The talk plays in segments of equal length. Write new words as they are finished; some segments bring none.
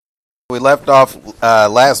left off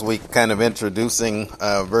last week kind of introducing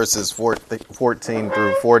verses 14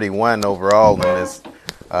 through 41 overall in this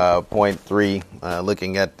point 3,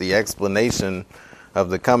 looking at the explanation of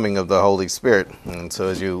the coming of the Holy Spirit. And so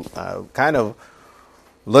as you kind of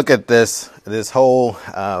look at this whole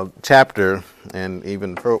chapter and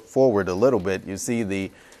even forward a little bit, you see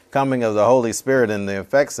the coming of the Holy Spirit and the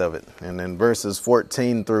effects of it. And in verses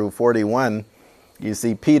 14 through 41, you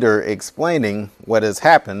see Peter explaining what has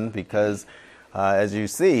happened because, as you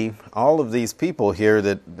see, all of these people here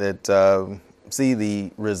that see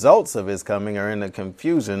the results of his coming are in a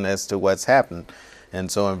confusion as to what's happened.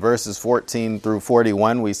 And so in verses 14 through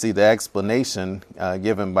 41, we see the explanation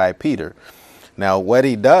given by Peter. Now, what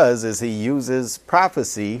he does is he uses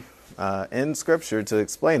prophecy in Scripture to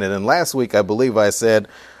explain it. And last week, I believe I said,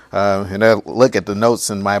 and I look at the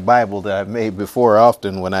notes in my Bible that I've made before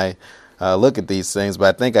often when I look at these things,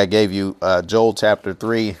 but I think I gave you Joel chapter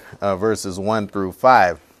 3, verses 1 through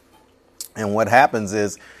 5. And what happens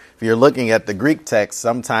is, if you're looking at the Greek text,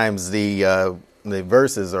 sometimes the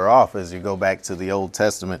verses are off as you go back to the Old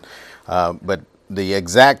Testament. But the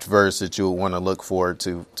exact verse that you would want to look for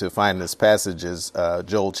to find this passage is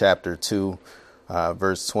Joel chapter 2,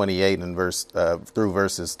 verse 28 and through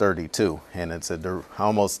verses 32. And it's a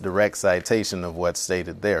almost direct citation of what's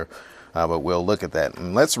stated there. But we'll look at that.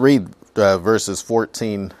 And let's read verses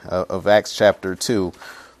 14 of Acts chapter 2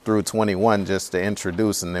 through 21 just to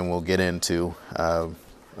introduce, and then we'll get into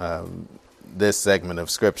this segment of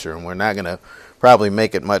Scripture. And we're not going to probably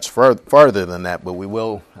make it much farther than that, but we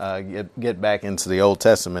will get back into the Old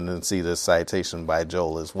Testament and see this citation by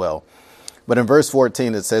Joel as well. But in verse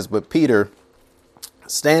 14 it says, "But Peter,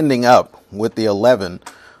 standing up with the 11,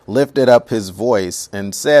 lifted up his voice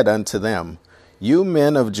and said unto them, You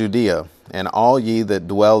men of Judea, and all ye that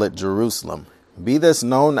dwell at Jerusalem, be this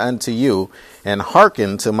known unto you, and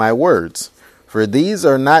hearken to my words. For these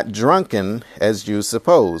are not drunken, as you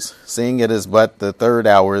suppose, seeing it is but the third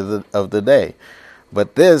hour of the day.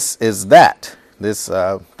 But this is that," this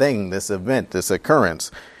thing, this event, this occurrence,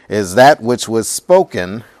 "is that which was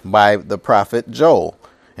spoken by the prophet Joel."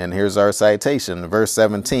 And here's our citation, verse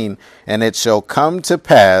 17, "And it shall come to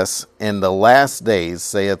pass in the last days,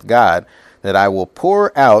 saith God, that I will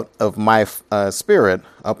pour out of my spirit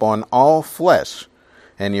upon all flesh,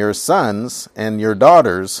 and your sons and your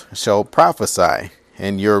daughters shall prophesy,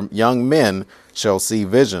 and your young men shall see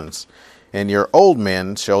visions, and your old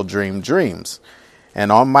men shall dream dreams.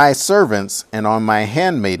 And on my servants and on my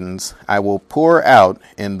handmaidens I will pour out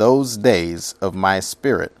in those days of my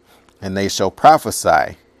spirit, and they shall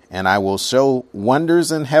prophesy. And I will show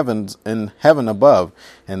wonders in heaven above,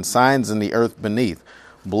 and signs in the earth beneath,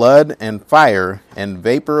 blood and fire and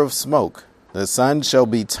vapor of smoke. The sun shall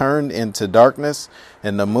be turned into darkness,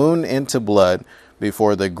 and the moon into blood,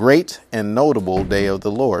 before the great and notable day of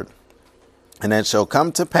the Lord. And it shall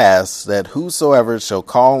come to pass that whosoever shall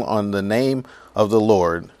call on the name of the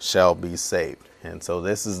Lord shall be saved." And so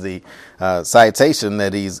this is the citation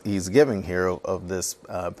that he's giving here of this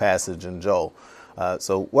passage in Joel.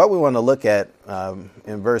 So what we want to look at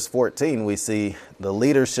in verse 14, we see the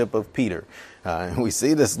leadership of Peter. We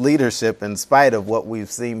see this leadership in spite of what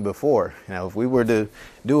we've seen before. Now, if we were to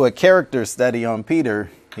do a character study on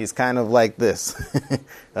Peter, he's kind of like this,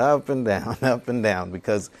 up and down,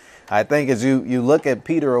 because I think as you look at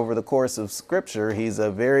Peter over the course of Scripture, he's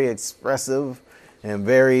a very expressive and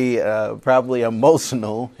very probably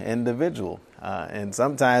emotional individual. And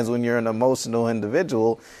sometimes when you're an emotional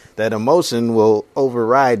individual, that emotion will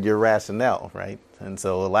override your rationale, right? And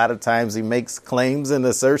so a lot of times he makes claims and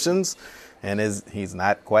assertions, and he's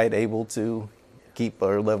not quite able to keep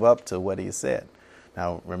or live up to what he said.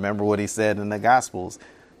 Now, remember what he said in the Gospels.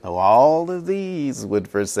 "Though all of these would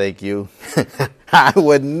forsake you, I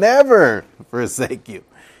would never forsake you."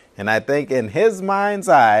 And I think in his mind's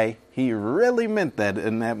eye, he really meant that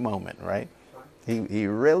in that moment, right? He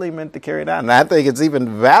really meant to carry it out. And I think it's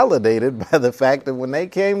even validated by the fact that when they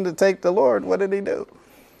came to take the Lord, what did he do?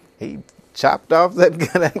 He chopped off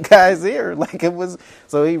that guy's ear like it was.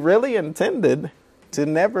 So he really intended to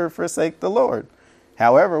never forsake the Lord.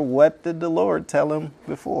 However, what did the Lord tell him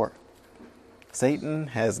before? Satan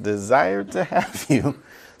has desired to have you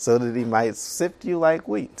so that he might sift you like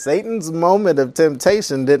wheat. Satan's moment of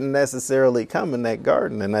temptation didn't necessarily come in that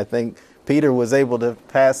garden. And I think Peter was able to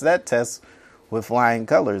pass that test with flying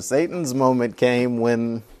colors. Satan's moment came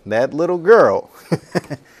when that little girl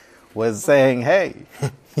was saying, "Hey,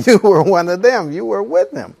 you were one of them. You were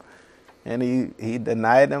with them." And he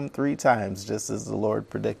denied him 3 times, just as the Lord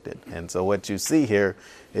predicted. And so what you see here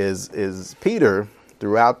is Peter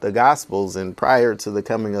throughout the Gospels and prior to the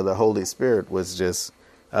coming of the Holy Spirit was just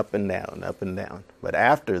up and down, up and down. But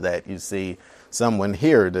after that, you see someone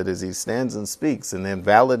here that as he stands and speaks, and then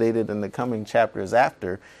validated in the coming chapters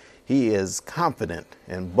after, he is confident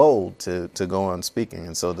and bold to go on speaking.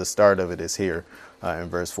 And so the start of it is here in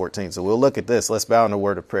verse 14. So we'll look at this. Let's bow in a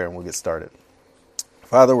word of prayer and we'll get started.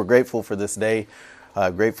 Father, we're grateful for this day,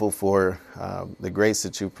 grateful for the grace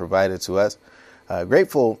that you've provided to us.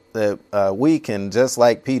 Grateful that we can, just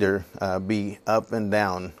like Peter, be up and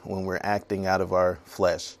down when we're acting out of our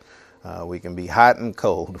flesh. We can be hot and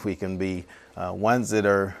cold. We can be ones that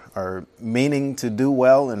are meaning to do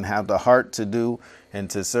well and have the heart to do and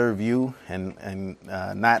to serve you, and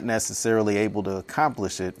not necessarily able to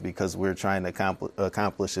accomplish it because we're trying to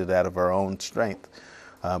accomplish it out of our own strength.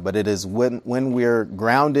 But it is when we're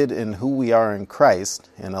grounded in who we are in Christ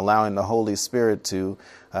and allowing the Holy Spirit to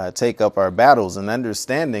take up our battles and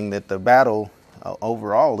understanding that the battle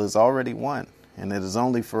overall is already won. And it is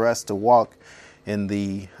only for us to walk in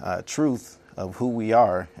the truth of who we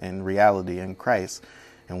are in reality in Christ.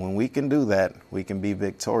 And when we can do that, we can be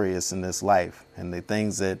victorious in this life. And the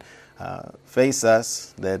things that face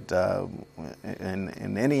us, that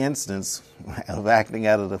in any instance of acting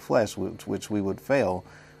out of the flesh, which we would fail,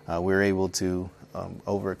 we're able to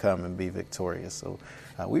overcome and be victorious. So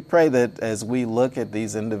we pray that as we look at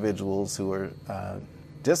these individuals who are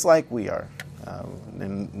just like we are,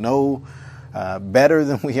 and no better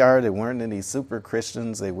than we are, they weren't any super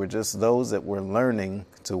Christians, they were just those that were learning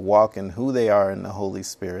to walk in who they are in the Holy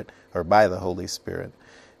Spirit, or by the Holy Spirit.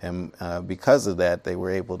 And because of that, they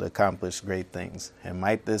were able to accomplish great things. And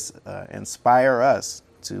might this inspire us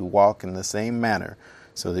to walk in the same manner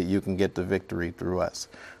so that you can get the victory through us.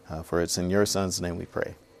 For it's in your Son's name we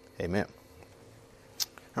pray. Amen.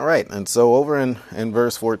 All right. And so over in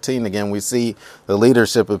verse 14, again, we see the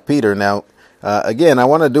leadership of Peter. Now, again, I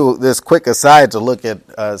want to do this quick aside to look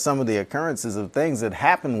at some of the occurrences of things that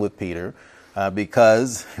happened with Peter,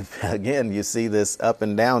 because, again, you see this up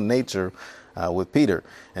and down nature with Peter.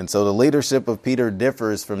 And so the leadership of Peter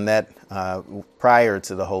differs from that prior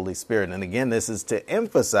to the Holy Spirit. And again, this is to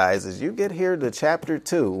emphasize, as you get here to chapter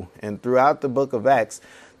 2 and throughout the book of Acts,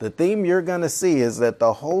 the theme you're going to see is that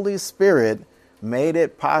the Holy Spirit made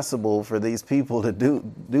it possible for these people to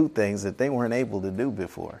do things that they weren't able to do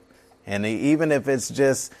before. And even if it's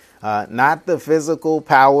just not the physical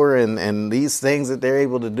power and these things that they're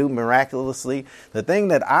able to do miraculously, the thing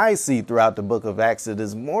that I see throughout the book of Acts that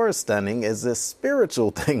is more stunning is the spiritual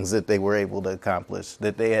things that they were able to accomplish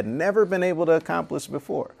that they had never been able to accomplish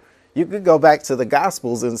before. You could go back to the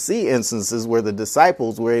Gospels and see instances where the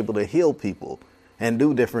disciples were able to heal people and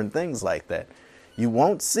do different things like that. You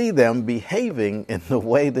won't see them behaving in the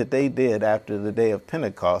way that they did after the day of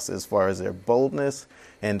Pentecost as far as their boldness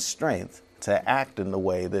and strength to act in the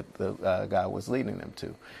way that God was leading them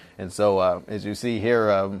to. And so as you see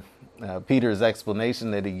here, Peter's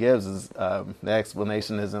explanation that he gives is the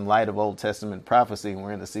explanation is in light of Old Testament prophecy. And we're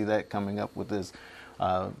going to see that coming up with this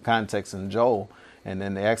context in Joel. And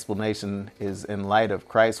then the explanation is in light of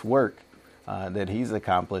Christ's work that he's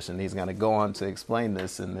accomplished. And he's going to go on to explain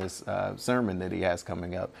this in this sermon that he has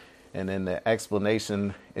coming up. And then the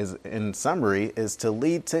explanation is, in summary, is to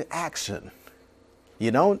lead to action. You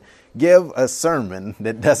don't give a sermon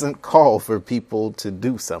that doesn't call for people to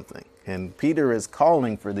do something. And Peter is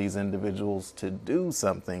calling for these individuals to do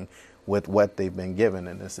something with what they've been given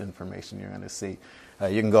in this information you're going to see.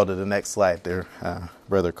 You can go to the next slide there,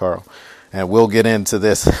 Brother Carl. And we'll get into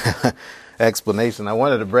this explanation. I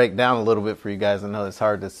wanted to break down a little bit for you guys. I know it's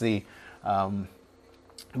hard to see.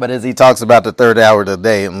 But as he talks about the third hour of the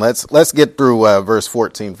day, and let's get through verse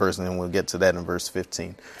 14 first, and then we'll get to that in verse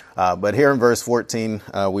 15. But here in verse 14,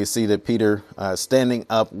 we see that Peter, standing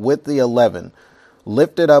up with the 11,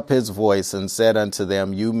 lifted up his voice and said unto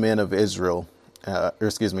them, you men of Israel,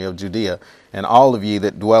 of Judea, and all of ye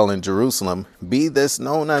that dwell in Jerusalem, be this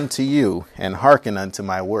known unto you, and hearken unto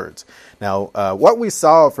my words. Now, what we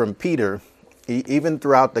saw from Peter, even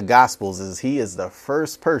throughout the Gospels, is he is the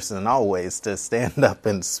first person always to stand up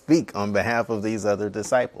and speak on behalf of these other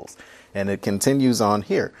disciples. And it continues on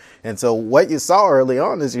here. And so what you saw early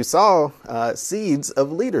on is you saw seeds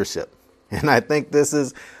of leadership. And I think this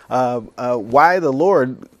is why the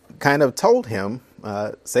Lord kind of told him,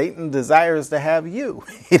 Satan desires to have you.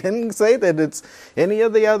 He didn't say that it's any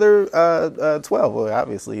of the other 12. Well,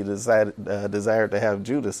 obviously, he desired to have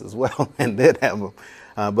Judas as well and did have him.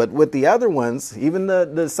 But with the other ones, even the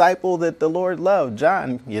disciple that the Lord loved,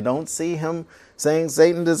 John, you don't see him saying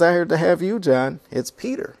Satan desired to have you, John. It's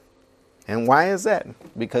Peter. And why is that?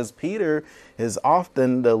 Because Peter is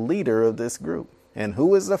often the leader of this group. And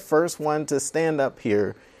who is the first one to stand up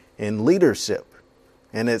here in leadership?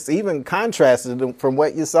 And it's even contrasted from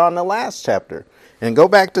what you saw in the last chapter. And go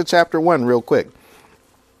back to chapter 1 real quick.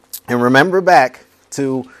 And remember back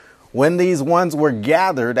to when these ones were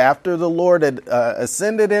gathered after the Lord had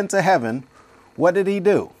ascended into heaven. What did he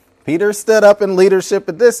do? Peter stood up in leadership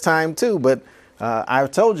at this time too, but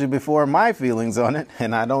I've told you before my feelings on it,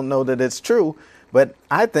 and I don't know that it's true, but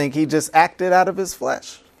I think he just acted out of his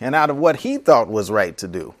flesh and out of what he thought was right to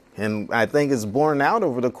do. And I think it's borne out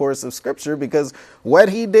over the course of Scripture, because what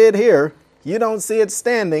he did here, you don't see it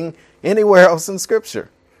standing anywhere else in Scripture.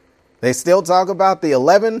 They still talk about the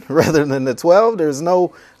 11 rather than the 12. There's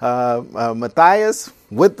no Matthias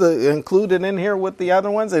included in here with the other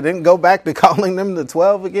ones. They didn't go back to calling them the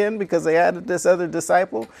 12 again because they added this other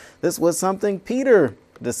disciple. This was something Peter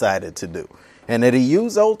decided to do, and that he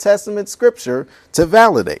used Old Testament Scripture to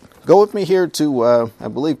validate. Go with me here to, I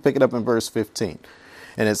believe, pick it up in verse 15.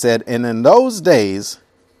 And it said, and in those days,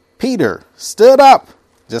 Peter stood up,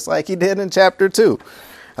 just like he did in chapter 2,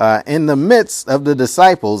 in the midst of the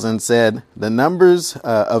disciples, and said, the numbers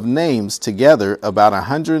of names together about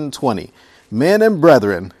 120. Men and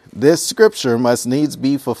brethren, this scripture must needs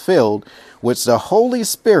be fulfilled, which the Holy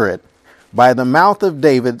Spirit by the mouth of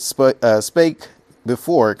David spake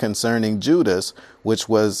before concerning Judas, which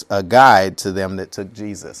was a guide to them that took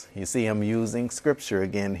Jesus. You see him using scripture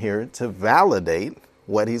again here to validate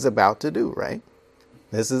what he's about to do, right?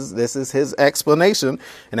 This is his explanation.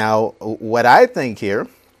 Now, what I think here,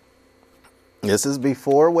 this is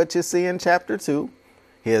before what you see in chapter 2.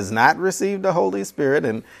 He has not received the Holy Spirit,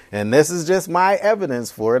 and this is just my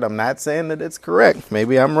evidence for it. I'm not saying that it's correct.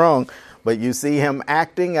 Maybe I'm wrong. But you see him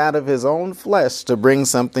acting out of his own flesh to bring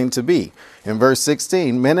something to be. In verse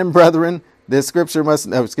 16, men and brethren, this scripture must,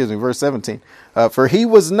 verse 17, for he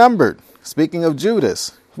was numbered, speaking of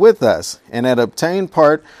Judas, with us, and had obtained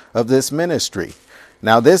part of this ministry.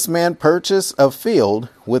 Now this man purchased a field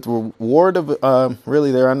with reward of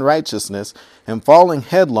their unrighteousness, and falling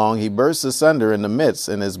headlong, he burst asunder in the midst,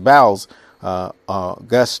 and his bowels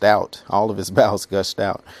gushed out. All of his bowels gushed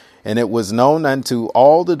out. And it was known unto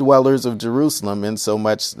all the dwellers of Jerusalem,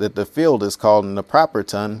 insomuch that the field is called in the proper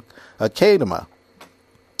tongue Achaldama.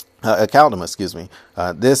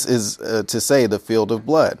 This is to say the field of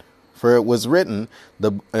blood. For it was written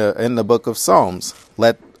in the book of Psalms,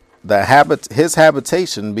 let his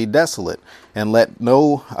habitation be desolate, and let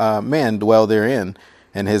no man dwell therein,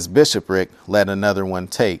 and his bishopric let another one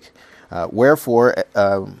take. Wherefore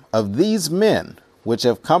of these men which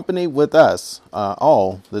have company with us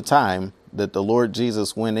all the time that the Lord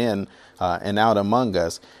Jesus went in and out among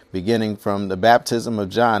us, beginning from the baptism of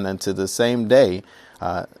John unto the same day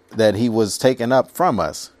that he was taken up from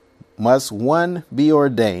us, must one be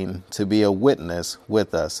ordained to be a witness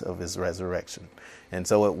with us of his resurrection. And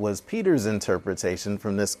so it was Peter's interpretation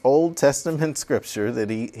from this Old Testament scripture that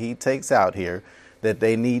he takes out here, that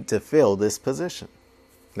they need to fill this position.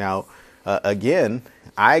 Now, again,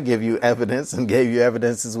 I give you evidence and gave you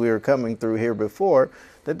evidence as we were coming through here before,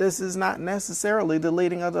 that this is not necessarily the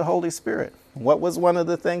leading of the Holy Spirit. What was one of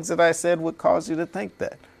the things that I said would cause you to think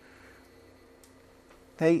that?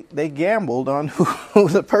 They gambled on who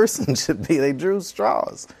the person should be. They drew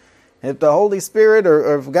straws. If the Holy Spirit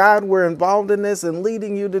or if God were involved in this and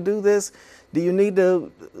leading you to do this, do you need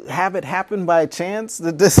to have it happen by chance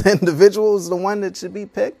that this individual is the one that should be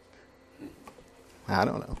picked? I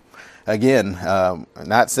don't know. Again,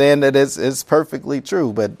 not saying that it's perfectly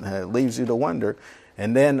true, but it leaves you to wonder.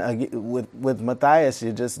 And then with Matthias,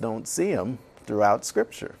 you just don't see him throughout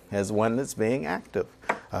Scripture as one that's being active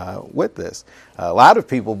with this. A lot of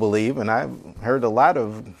people believe, and I've heard a lot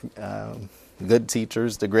of good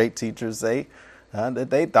teachers, the great teachers say, that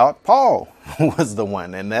they thought Paul was the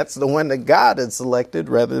one, and that's the one that God had selected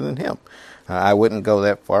rather than him. I wouldn't go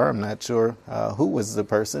that far. I'm not sure who was the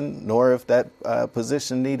person, nor if that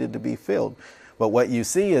position needed to be filled. But what you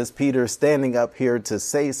see is Peter standing up here to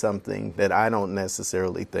say something that I don't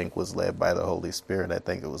necessarily think was led by the Holy Spirit. I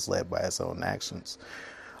think it was led by his own actions.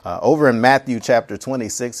 Over in Matthew chapter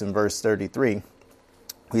 26 and verse 33,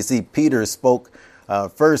 we see Peter spoke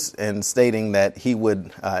first in stating that he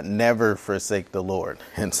would never forsake the Lord.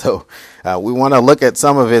 And so we want to look at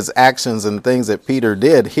some of his actions and things that Peter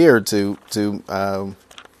did here to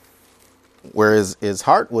where his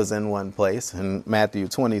heart was in one place in Matthew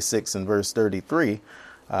 26 and verse 33,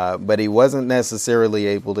 but he wasn't necessarily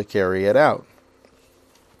able to carry it out.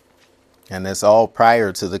 And it's all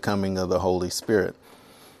prior to the coming of the Holy Spirit.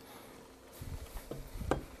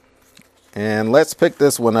 And let's pick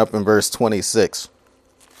this one up in verse 26.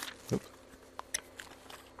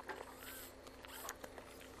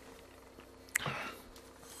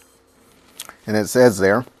 And it says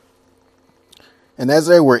there, And as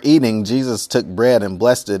they were eating, Jesus took bread and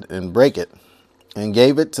blessed it and brake it and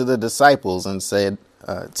gave it to the disciples and said,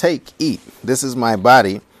 take, eat. This is my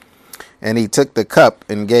body. And he took the cup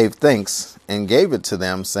and gave thanks and gave it to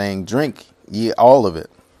them, saying, drink ye all of it.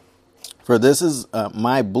 For this is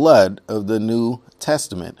my blood of the New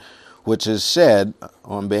Testament, which is shed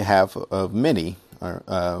on behalf of many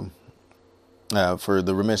for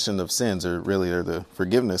the remission of sins, or the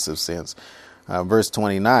forgiveness of sins. Verse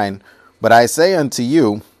 29, but I say unto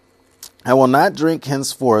you, I will not drink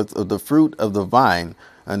henceforth of the fruit of the vine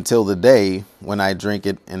until the day when I drink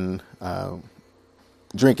it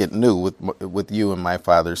new with you in my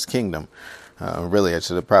Father's kingdom. I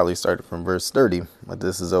should have probably started from verse 30, but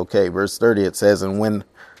this is okay. Verse 30, it says, and when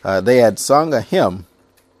they had sung a hymn,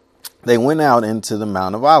 they went out into the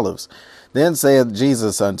Mount of Olives. Then saith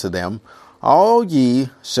Jesus unto them, all ye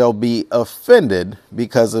shall be offended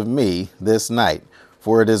because of me this night.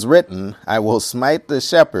 For it is written, I will smite the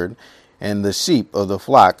shepherd, and the sheep of the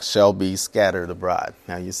flock shall be scattered abroad.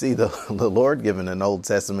 Now you see the Lord giving an Old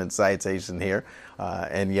Testament citation here,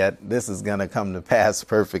 and yet this is going to come to pass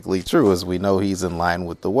perfectly true, as we know he's in line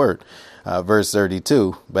with the word. Verse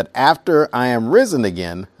 32, but after I am risen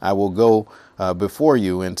again, I will go before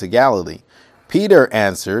you into Galilee. Peter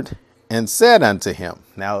answered and said unto him.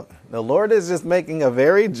 Now, the Lord is just making a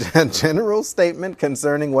very general statement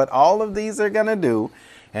concerning what all of these are going to do.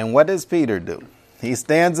 And what does Peter do? He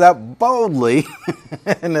stands up boldly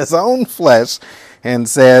in his own flesh and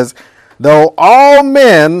says, though all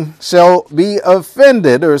men shall be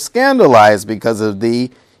offended or scandalized because of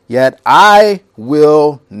thee, yet I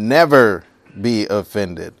will never be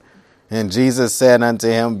offended. And Jesus said unto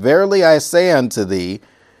him, verily I say unto thee,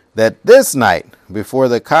 that this night before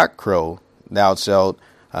the cock crow, thou shalt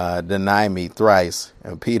deny me thrice.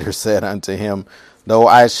 And Peter said unto him, though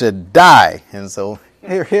I should die. And so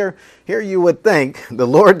here you would think the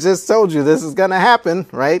Lord just told you this is going to happen,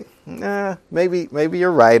 right? Maybe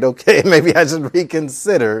you're right. Okay, maybe I should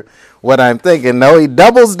reconsider what I'm thinking. No, he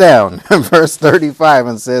doubles down in verse 35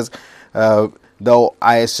 and says, though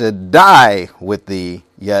I should die with thee,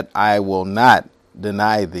 yet I will not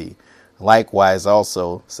deny thee. Likewise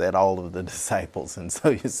also said all of the disciples. And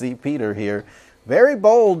so you see Peter here, very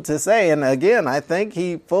bold to say, and again, I think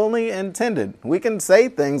he fully intended. We can say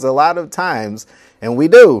things a lot of times, and we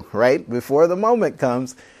do, right? Before the moment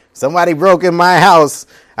comes, somebody broke in my house,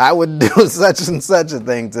 I would do such and such a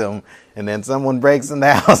thing to them. And then someone breaks in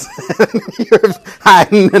the house, and you're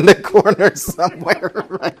hiding in the corner somewhere,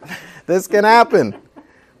 right? This can happen.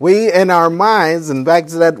 We, in our minds, and back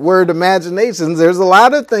to that word imaginations, there's a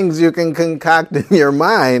lot of things you can concoct in your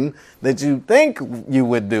mind that you think you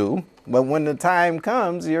would do, but when the time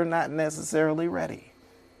comes, you're not necessarily ready.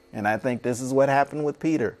 And I think this is what happened with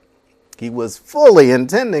Peter. He was fully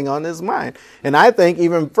intending on his mind. And I think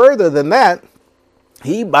even further than that,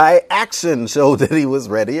 he by action showed that he was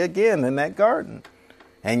ready again in that garden.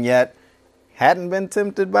 And yet, hadn't been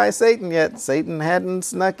tempted by Satan yet. Satan hadn't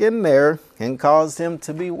snuck in there and caused him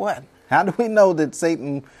to be what? How do we know that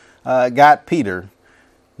Satan got Peter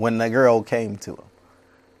when the girl came to him?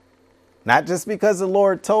 Not just because the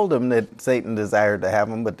Lord told him that Satan desired to have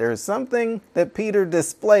him, but there's something that Peter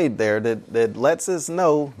displayed there that lets us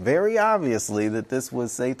know very obviously that this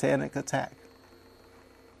was satanic attack.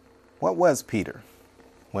 What was Peter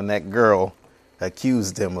when that girl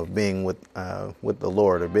accused him of being with the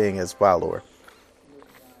Lord or being his follower?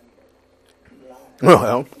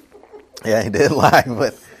 Well, yeah, he did lie,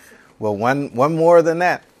 but one more than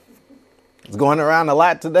that. It's going around a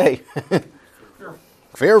lot today.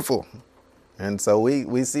 Fearful. And so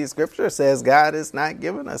we see Scripture says God has not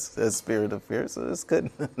given us a spirit of fear, so this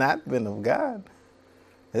could not have been of God.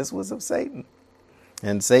 This was of Satan.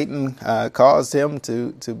 And Satan caused him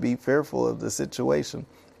to be fearful of the situation.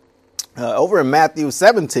 Over in Matthew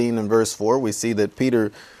 17 and verse 4, we see that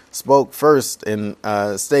Peter spoke first in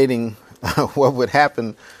stating what would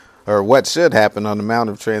happen or what should happen on the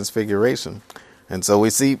Mount of Transfiguration. And so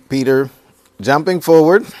we see Peter jumping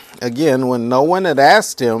forward again when no one had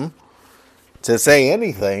asked him to say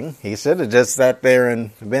anything. He should have just sat there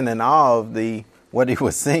and been in awe of what he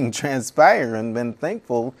was seeing transpire and been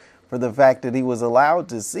thankful for the fact that he was allowed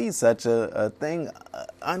to see such a thing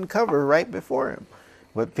uncover right before him.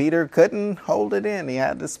 But Peter couldn't hold it in. He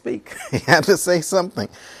had to speak. He had to say something,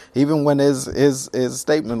 even when his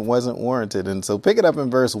statement wasn't warranted. And so pick it up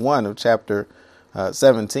in verse 1 of chapter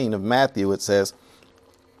 17 of Matthew. It says,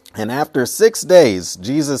 and after 6 days,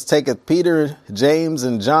 Jesus taketh Peter, James,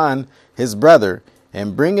 and John, his brother,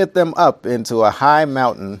 and bringeth them up into a high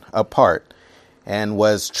mountain apart, and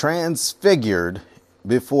was transfigured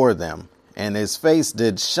before them. and his face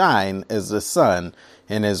did shine as the sun,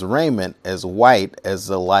 and his raiment as white as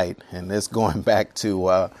the light. And this going back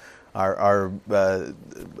to our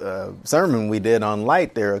sermon we did on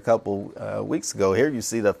light there a couple weeks ago. Here you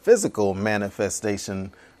see the physical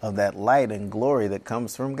manifestation of that light and glory that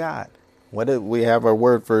comes from God. What did we have our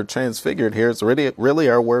word for transfigured here? It's really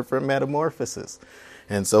our word for metamorphosis.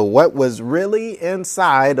 And so what was really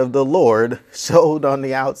inside of the Lord showed on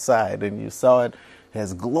the outside, and you saw it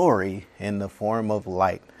as glory in the form of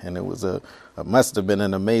light. And it was it must have been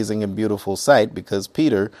an amazing and beautiful sight, because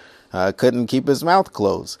Peter couldn't keep his mouth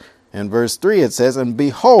closed. In verse 3 it says, "And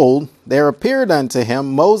behold, there appeared unto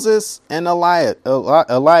him Moses and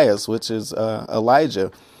Elias, which is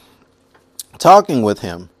Elijah, talking with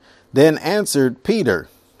him. Then answered Peter."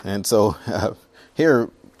 And so here,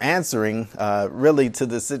 answering really to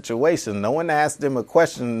the situation. No one asked him a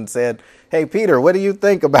question and said, "Hey, Peter, what do you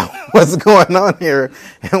think about what's going on here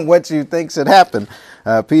and what you think should happen?"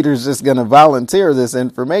 Peter's just going to volunteer this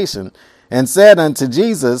information, and said unto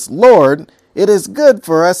Jesus, "Lord, it is good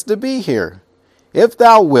for us to be here. If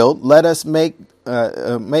thou wilt, let us make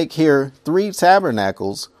here 3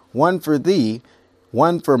 tabernacles, one for thee,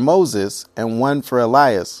 one for Moses, and one for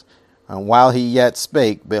Elias." And while he yet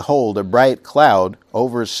spake, behold, a bright cloud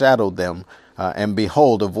overshadowed them. And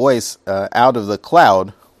behold, a voice out of the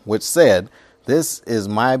cloud, which said, "This is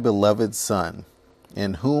my beloved Son,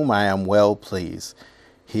 in whom I am well pleased.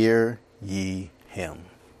 Hear ye him."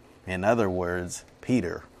 In other words,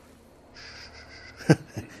 Peter,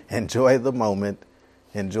 enjoy the moment,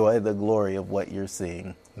 enjoy the glory of what you're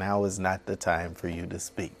seeing. Now is not the time for you to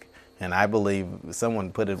speak. And I believe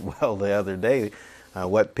someone put it well the other day.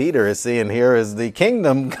 What Peter is seeing here is the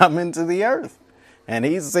kingdom coming to the earth. And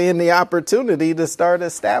he's seeing the opportunity to start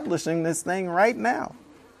establishing this thing right now.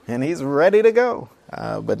 And he's ready to go.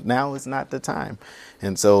 But now is not the time.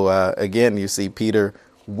 And so, again, you see Peter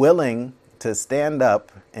willing to stand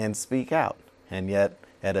up and speak out. And yet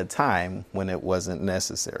at a time when it wasn't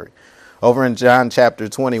necessary. Over in John chapter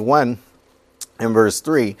 21 and verse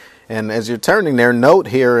 3. And as you're turning there, note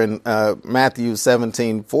here in Matthew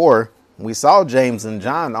 17:4. We saw James and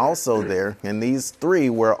John also there, and these 3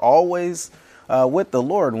 were always with the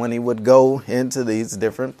Lord when he would go into these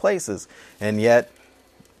different places. And yet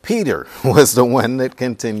Peter was the one that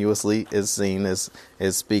continuously is seen as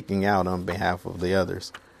speaking out on behalf of the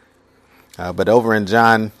others. But over in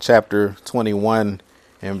John chapter 21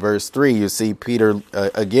 and verse 3, you see Peter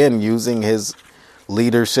again using his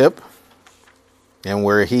leadership. And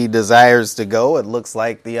where he desires to go, it looks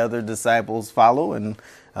like the other disciples follow, and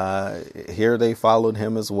here they followed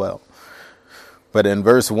him as well. But in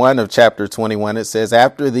verse 1 of chapter 21, it says,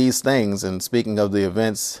 "After these things," and speaking of the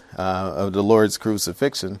events of the Lord's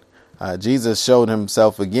crucifixion, Jesus showed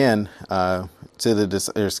himself again to the,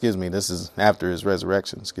 this is after his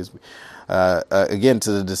resurrection, again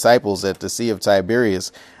to the disciples at the Sea of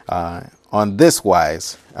Tiberias. On this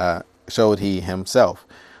wise showed he himself.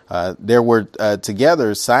 There were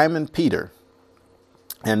together Simon Peter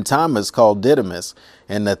and Thomas called Didymus,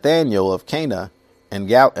 and Nathanael of Cana in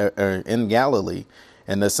Galilee,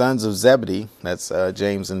 and the sons of Zebedee, that's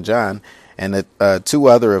James and John, and 2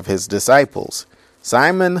 other of his disciples.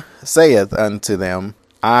 Simon saith unto them,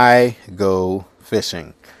 "I go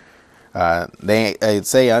fishing." They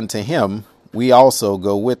say unto him, "We also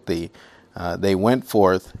go with thee." They went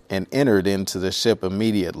forth and entered into the ship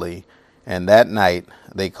immediately, and that night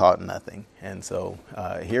they caught nothing. And so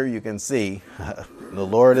here you can see the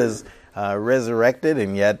Lord is resurrected,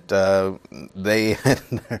 and yet they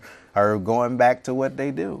are going back to what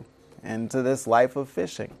they do and to this life of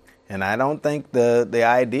fishing. And I don't think the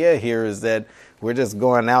idea here is that we're just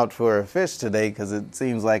going out for a fish today because it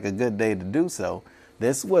seems like a good day to do so.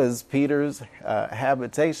 This was Peter's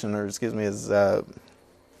habitation, or his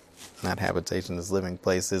not habitation, his living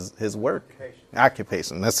place, his work.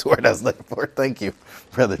 Occupation. That's the word I was looking for. Thank you,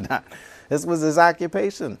 Brother Don. This was his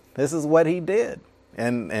occupation. This is what he did.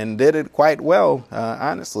 And did it quite well,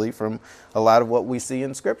 honestly, from a lot of what we see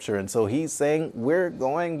in Scripture. And so he's saying, we're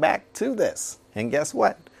going back to this. And guess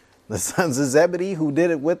what? The sons of Zebedee, who did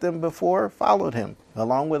it with him before, followed him,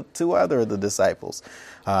 along with 2 other of the disciples.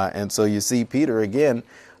 And so you see Peter, again,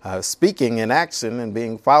 speaking in action and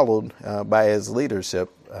being followed by his leadership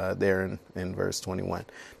there in verse 21.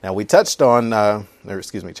 Now, we touched on,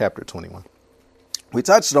 chapter 21. We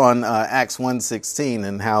touched on Acts 1:16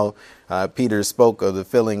 and how Peter spoke of the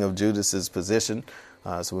filling of Judas's position,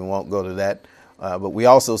 so we won't go to that. But we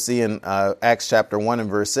also see in Acts chapter 1 and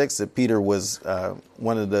verse 6 that Peter was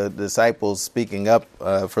one of the disciples speaking up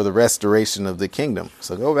for the restoration of the kingdom.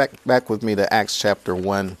 So go back with me to Acts chapter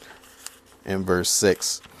 1 and verse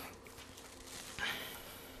 6.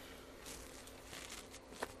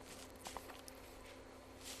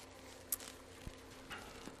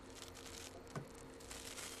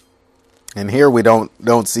 And here we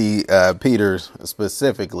don't see Peter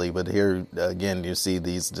specifically, but here again you see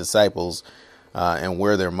these disciples and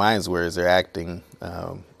where their minds were as they're acting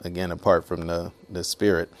again apart from the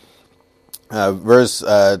Spirit. Verse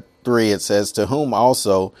 3, it says, "To whom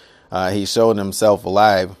also he showed himself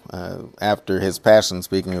alive after his passion,"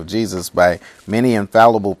 speaking of Jesus, "by many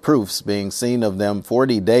infallible proofs, being seen of them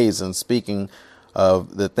 40 days, and speaking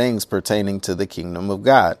of the things pertaining to the kingdom of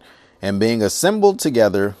God. And being assembled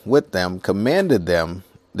together with them, commanded them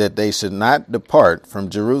that they should not depart from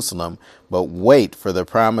Jerusalem, but wait for the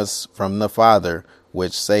promise from the Father,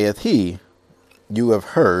 which saith he, you have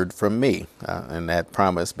heard from me," and that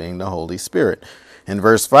promise being the Holy Spirit. In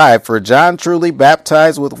verse 5, "For John truly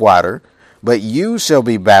baptized with water, but you shall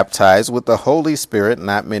be baptized with the Holy Spirit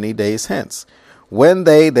not many days hence. When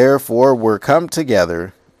they therefore were come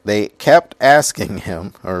together, they kept asking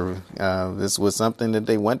him," or this was something that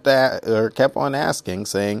they kept on asking,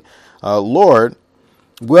 saying, "Lord,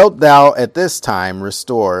 wilt thou at this time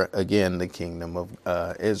restore again the kingdom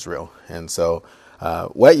of Israel?" And so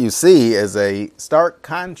what you see is a stark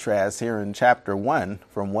contrast here in chapter 1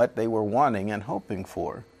 from what they were wanting and hoping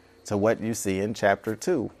for to what you see in chapter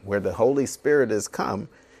 2, where the Holy Spirit has come,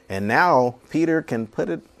 and now Peter can put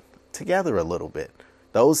it together a little bit.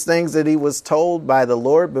 Those things that he was told by the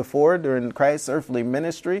Lord before during Christ's earthly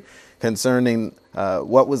ministry concerning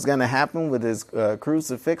what was going to happen with his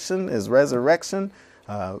crucifixion, his resurrection,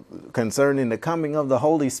 concerning the coming of the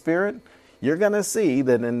Holy Spirit, you're going to see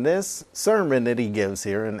that in this sermon that he gives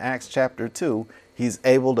here in Acts chapter 2, he's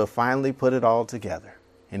able to finally put it all together.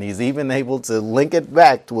 And he's even able to link it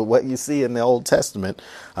back to what you see in the Old Testament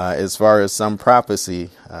as far as some prophecy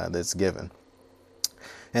that's given.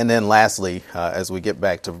 And then lastly, as we get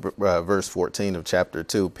back to verse 14 of chapter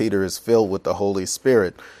 2, Peter is filled with the Holy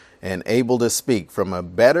Spirit and able to speak from a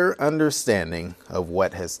better understanding of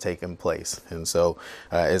what has taken place. And so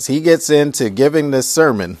as he gets into giving this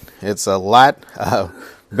sermon, it's a lot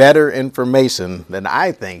better information than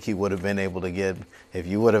I think he would have been able to give if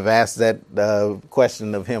you would have asked that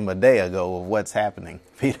question of him a day ago of what's happening.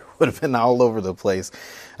 Peter would have been all over the place,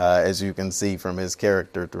 as you can see from his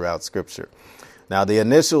character throughout Scripture. Now, the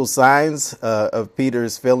initial signs of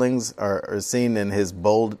Peter's feelings are seen in his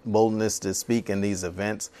boldness to speak in these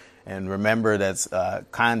events. And remember, that's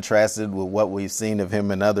contrasted with what we've seen of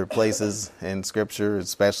him in other places in Scripture,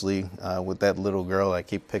 especially with that little girl. I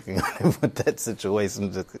keep picking on him with that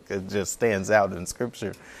situation. It just stands out in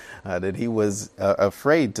Scripture that he was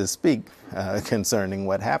afraid to speak concerning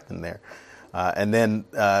what happened there. And then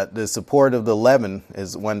the support of the 11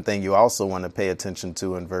 is one thing you also want to pay attention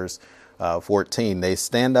to in verse 14. They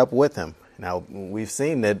stand up with him. Now, we've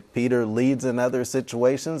seen that Peter leads in other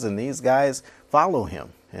situations, and these guys follow him.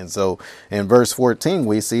 And so in verse 14,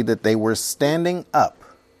 we see that they were standing up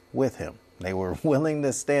with him. They were willing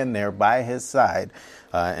to stand there by his side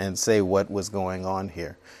and say what was going on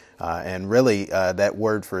here. And really, that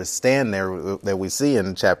word for stand there that we see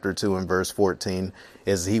in chapter 2 and verse 14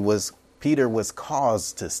 is Peter was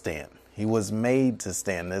caused to stand. He was made to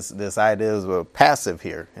stand. This idea is a passive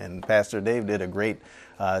here. And Pastor Dave did a great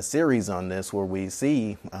series on this where we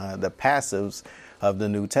see the passives of the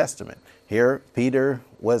New Testament. Here, Peter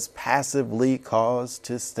was passively caused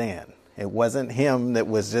to stand. It wasn't him that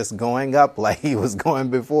was just going up like he was going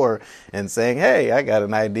before and saying, "Hey, I got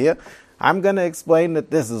an idea. I'm going to explain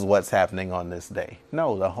that this is what's happening on this day."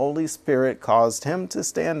 No, the Holy Spirit caused him to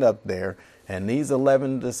stand up there, and these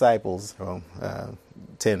 11 disciples,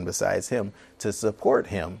 10 besides him, to support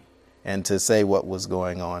him and to say what was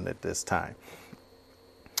going on at this time.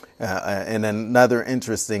 And another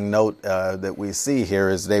interesting note that we see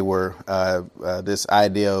here is they were this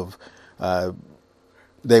idea of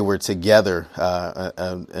they were together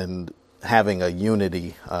and having a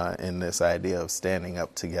unity in this idea of standing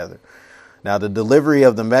up together. Now, the delivery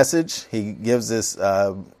of the message, he gives this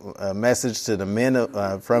message to the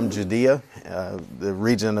men from Judea, the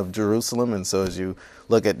region of Jerusalem. And so as you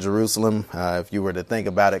look at Jerusalem, if you were to think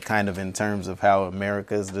about it kind of in terms of how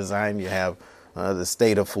America is designed, you have the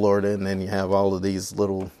state of Florida, and then you have all of these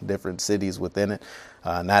little different cities within it.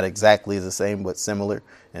 Not exactly the same, but similar.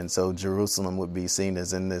 And so Jerusalem would be seen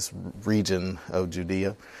as in this region of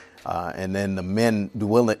Judea. And then the men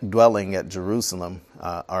dwelling at Jerusalem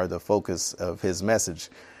are the focus of his message.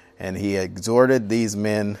 And he exhorted these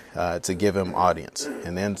men to give him audience.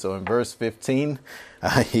 And then so in verse 15,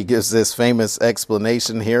 he gives this famous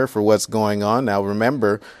explanation here for what's going on. Now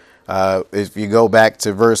remember, if you go back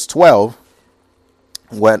to verse 12,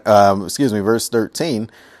 verse 13,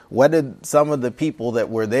 what did some of the people that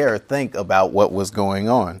were there think about what was going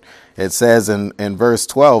on? It says in verse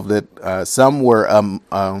 12 that some were,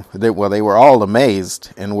 they were all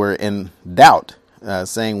amazed and were in doubt,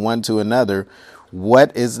 saying one to another,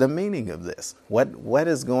 what is the meaning of this? What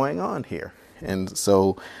is going on here? And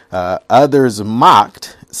so others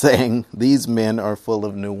mocked, saying, these men are full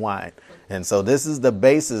of new wine. And so this is the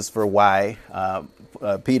basis for why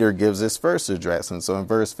Peter gives this first address. And so in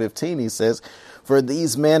verse 15, he says, for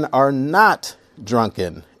these men are not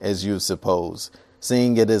drunken, as you suppose,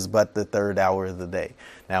 seeing it is but the third hour of the day.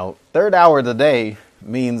 Now, third hour of the day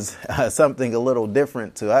means something a little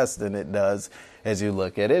different to us than it does as you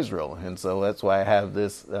look at Israel. And so that's why I have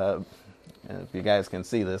this, if you guys can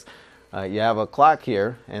see this, you have a clock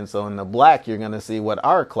here. And so in the black, you're going to see what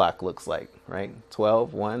our clock looks like, right?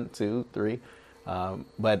 12, 1, 2, 3.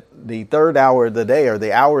 But the third hour of the day, or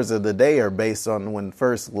the hours of the day, are based on when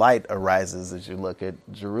first light arises as you look at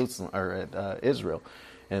Jerusalem or at Israel.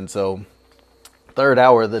 And so third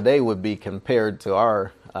hour of the day would be compared to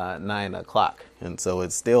our 9 o'clock. And so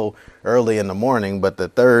it's still early in the morning, but the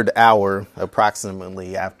third hour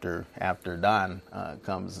approximately after dawn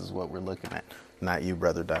comes is what we're looking at. Not you,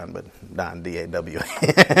 Brother Don, but Don,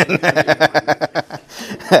 D-A-W-N.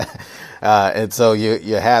 And so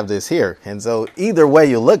you have this here. And so either way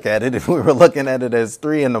you look at it, if we were looking at it as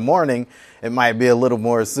 3 in the morning, it might be a little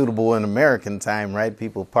more suitable in American time, right?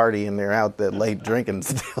 People party and they're out that late drinking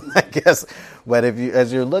still, I guess. But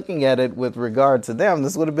as you're looking at it with regard to them,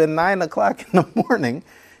 this would have been 9 o'clock in the morning.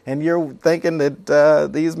 And you're thinking that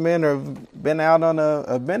these men have been out on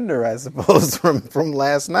a bender, I suppose, from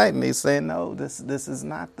last night. And he's saying, no, this is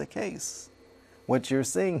not the case. What you're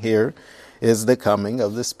seeing here is the coming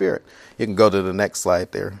of the Spirit. You can go to the next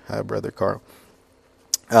slide there, Brother Carl.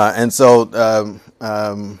 And so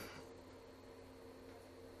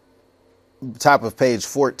top of page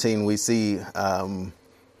 14, we see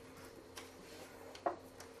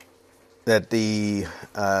that the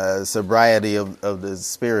sobriety of the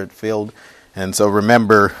Spirit filled. And so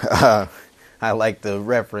remember, I like the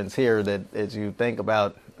reference here that as you think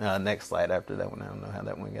about, next slide after that one, I don't know how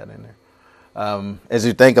that one got in there. As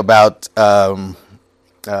you think about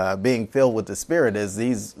being filled with the Spirit, as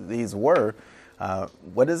these were,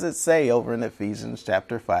 what does it say over in Ephesians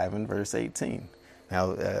chapter 5 and verse 18?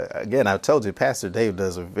 Now, again, I've told you, Pastor Dave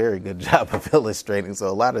does a very good job of illustrating. So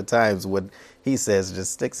a lot of times what he says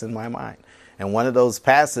just sticks in my mind. And one of those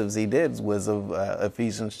passives he did was of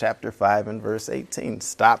Ephesians chapter 5 and verse 18.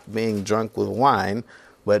 Stop being drunk with wine,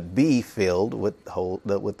 but be filled with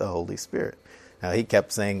the Holy Spirit. Now, he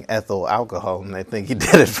kept saying ethyl alcohol, and I think he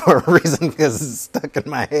did it for a reason because it's stuck in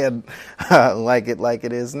my head like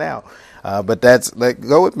it is now. But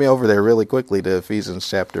go with me over there really quickly to Ephesians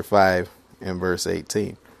chapter 5 and verse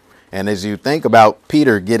 18. And as you think about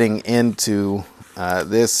Peter getting into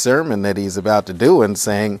this sermon that he's about to do and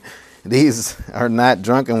saying, these are not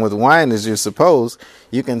drunken with wine as you suppose,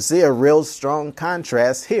 you can see a real strong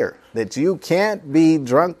contrast here, that you can't be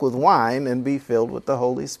drunk with wine and be filled with the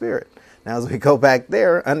Holy Spirit. Now, as we go back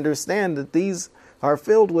there, understand that these are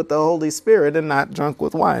filled with the Holy Spirit and not drunk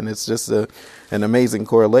with wine. It's just an amazing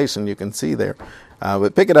correlation you can see there.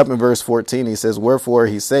 But pick it up in verse 14. He says, wherefore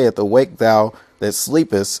he saith, awake thou that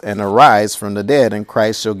sleepest, and arise from the dead, and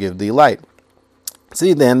Christ shall give thee light.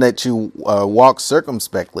 See then that you walk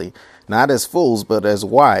circumspectly, not as fools, but as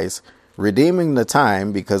wise, redeeming the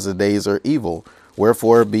time, because the days are evil.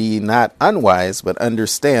 Wherefore be ye not unwise, but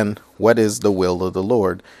understand what is the will of the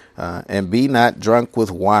Lord. And be not drunk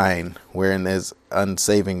with wine, wherein is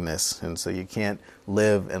unsavingness. And so you can't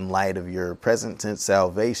live in light of your present tense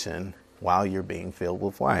salvation while you're being filled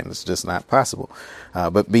with wine. It's just not possible.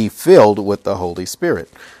 But be filled with the Holy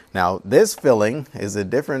Spirit. Now, this filling is a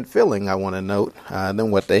different filling, I want to note,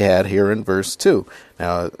 than what they had here in verse 2,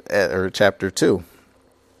 or chapter 2.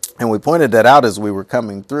 And we pointed that out as we were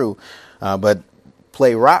coming through. But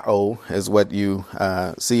plerao is what you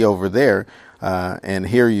see over there. And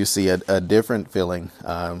here you see a different filling.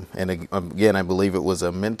 And again, I believe it was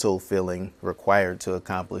a mental filling required to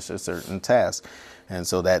accomplish a certain task. And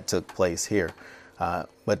so that took place here.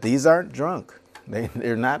 But these aren't drunk.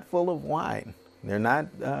 They're not full of wine. They're not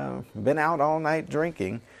been out all night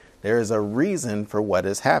drinking. There is a reason for what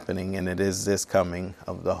is happening, and it is this coming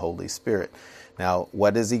of the Holy Spirit. Now,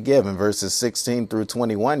 what does he give? In verses 16 through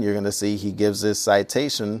 21, you're going to see he gives this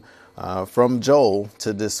citation from Joel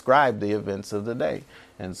to describe the events of the day.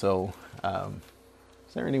 And so,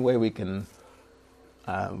 is there any way we can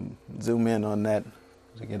zoom in on that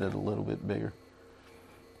to get it a little bit bigger?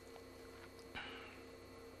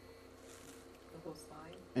 The whole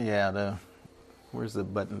slide? Yeah, where's the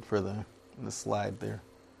button for the slide there?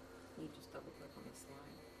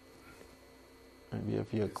 Maybe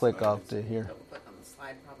if you click off to here. Double click on the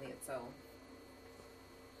slide probably itself.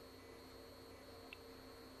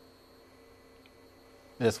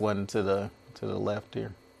 This one to the left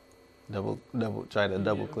here. Try to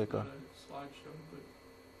double click on. Slideshow, but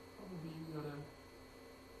probably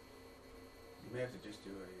You may have to just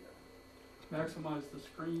do a. maximize the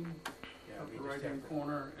screen, upper right hand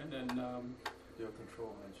corner, and then Do a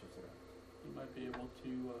control and then shift it up. you might be able to.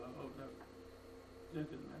 That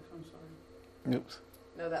didn't max. I'm sorry. Oops.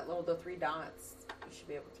 No, the 3 dots. You should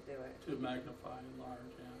be able to do it. To magnify and large,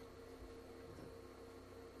 yeah.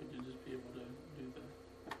 But you'll just be able to do the.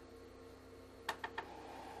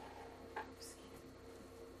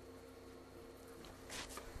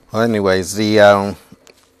 Well, anyways, the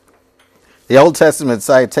Old Testament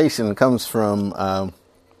citation comes from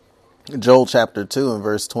Joel chapter 2 and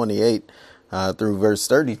verse 28 through verse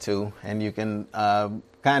 32, and you can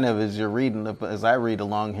kind of, as you're reading, as I read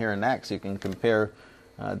along here in Acts, you can compare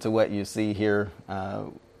to what you see here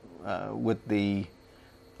with the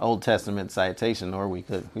Old Testament citation, or we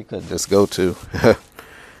could just go to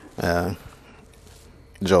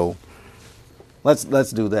Joel.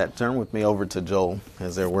 Let's do that. Turn with me over to Joel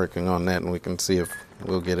as they're working on that, and we can see if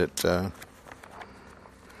we'll get it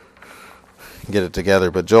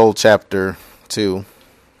together. But Joel chapter 2.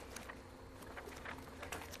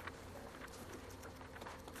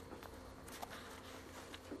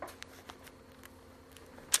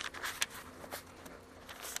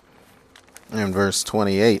 And verse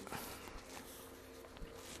 28.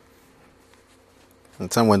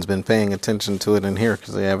 And someone's been paying attention to it in here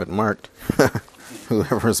because they have it marked.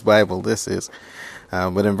 Whoever's Bible this is.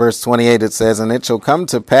 But in verse 28 it says, "And it shall come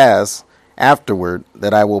to pass afterward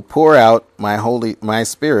that I will pour out my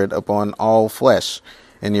spirit upon all flesh,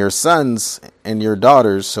 and your sons and your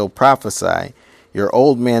daughters shall prophesy, your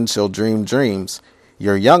old men shall dream dreams,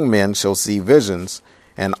 your young men shall see visions,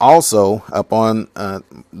 and also upon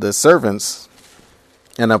the servants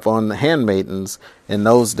and upon the handmaidens in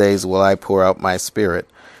those days will I pour out my spirit,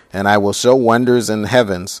 and I will show wonders in the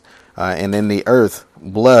heavens and in the earth,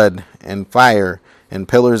 blood and fire and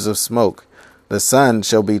pillars of smoke. The sun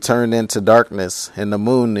shall be turned into darkness and the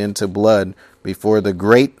moon into blood before the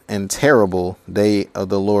great and terrible day of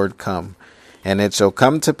the Lord come. And it shall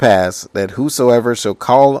come to pass that whosoever shall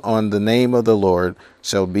call on the name of the Lord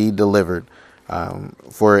shall be delivered.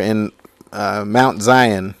 For in Mount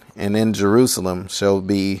Zion and in Jerusalem shall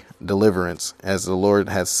be deliverance, as the Lord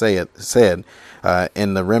has said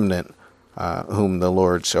in the remnant whom the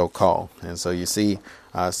Lord shall call." And so you see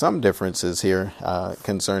some differences here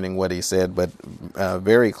concerning what he said, but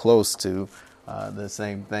very close to the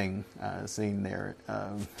same thing seen there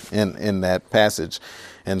in that passage.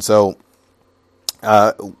 And so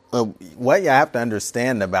what you have to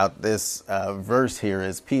understand about this verse here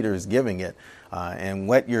is Peter's giving it, and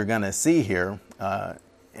what you're going to see here,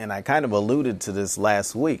 and I kind of alluded to this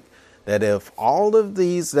last week, that if all of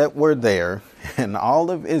these that were there and all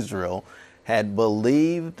of Israel had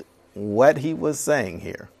believed what he was saying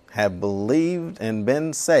here, had believed and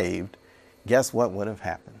been saved, guess what would have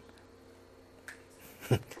happened?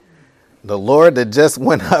 The Lord that just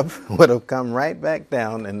went up would have come right back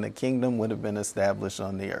down, and the kingdom would have been established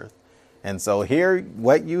on the earth. And so here,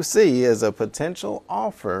 what you see is a potential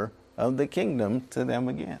offer of the kingdom to them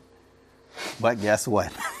again. But guess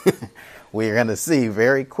what? We're going to see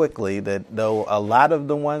very quickly that though a lot of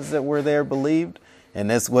the ones that were there believed, and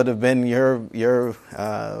this would have been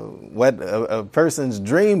what a person's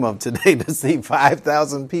dream of today, to see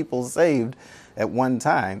 5,000 people saved at one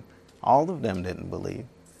time, all of them didn't believe.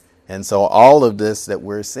 And so all of this that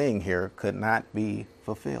we're seeing here could not be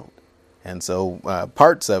fulfilled. And so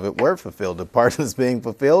parts of it were fulfilled. The part that's being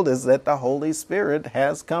fulfilled is that the Holy Spirit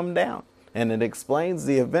has come down. And it explains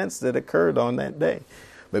the events that occurred on that day.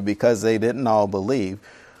 But because they didn't all believe,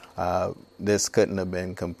 this couldn't have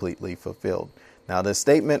been completely fulfilled. Now, the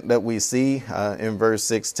statement that we see in verse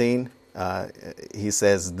 16, he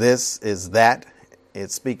says, "This is that."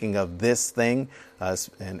 It's speaking of this thing,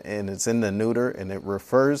 and it's in the neuter, and it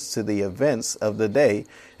refers to the events of the day,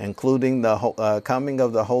 including the coming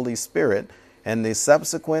of the Holy Spirit and the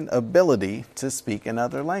subsequent ability to speak in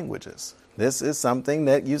other languages. This is something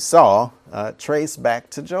that you saw traced back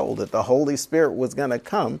to Joel, that the Holy Spirit was going to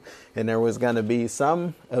come, and there was going to be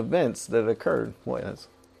some events that occurred. Boy, that's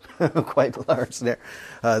quite large there.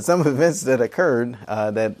 Some events that occurred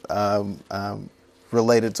that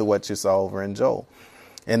related to what you saw over in Joel.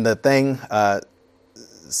 And the thing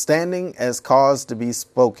standing as cause to be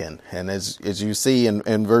spoken. And as you see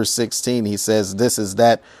in verse 16, he says, "This is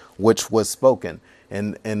that which was spoken."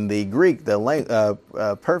 In the Greek,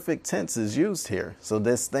 the perfect tense is used here. So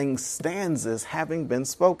this thing stands as having been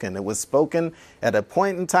spoken. It was spoken at a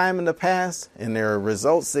point in time in the past, and there are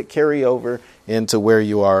results that carry over into where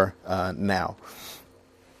you are now.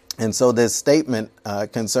 And so this statement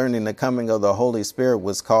concerning the coming of the Holy Spirit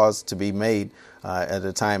was caused to be made at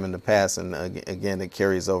a time in the past, and again, it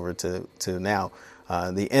carries over to now.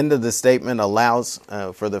 The end of the statement allows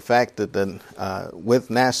for the fact that with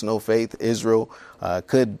national faith, Israel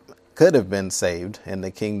could have been saved, and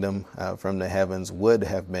the kingdom from the heavens would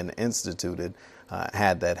have been instituted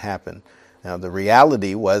had that happened. Now, the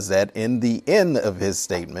reality was that in the end of his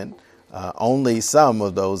statement, only some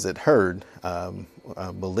of those that heard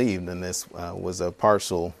believed, and this was a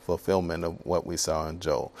partial fulfillment of what we saw in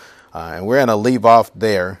Joel. And we're going to leave off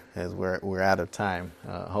there as we're out of time.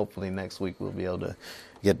 Hopefully next week we'll be able to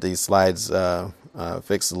get these slides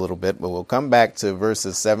fixed a little bit, but we'll come back to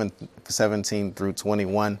verses 17 through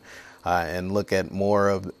 21 and look at more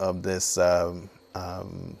of this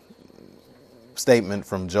statement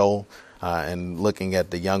from Joel and looking at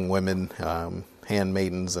the young women,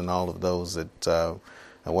 handmaidens, and all of those that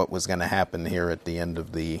what was going to happen here at the end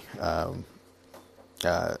of the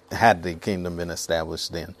had the kingdom been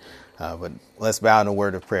established then. But let's bow in a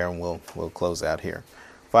word of prayer and we'll close out here.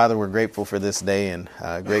 Father, we're grateful for this day and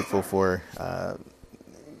grateful for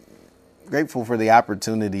the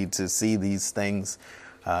opportunity to see these things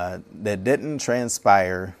that didn't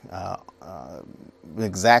transpire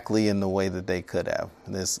exactly in the way that they could have.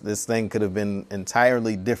 This thing could have been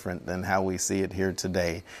entirely different than how we see it here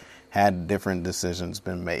today had different decisions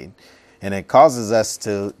been made. And it causes us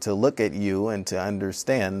to look at you and to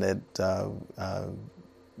understand that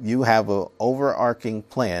you have an overarching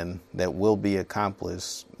plan that will be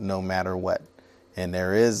accomplished no matter what. And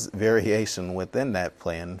there is variation within that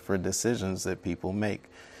plan for decisions that people make.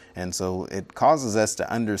 And so it causes us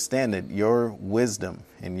to understand that your wisdom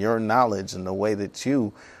and your knowledge and the way that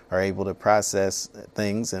you are able to process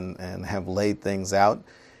things and have laid things out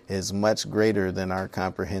is much greater than our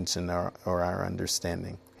comprehension or our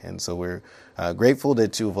understanding. And so we're grateful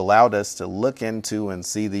that you've allowed us to look into and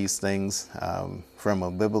see these things from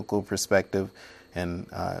a biblical perspective and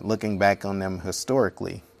looking back on them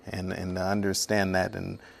historically and to understand that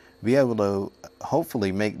and be able to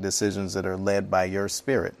hopefully make decisions that are led by your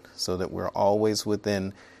Spirit so that we're always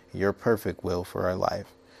within your perfect will for our life.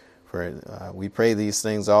 We pray these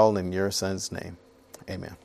things all in your Son's name. Amen.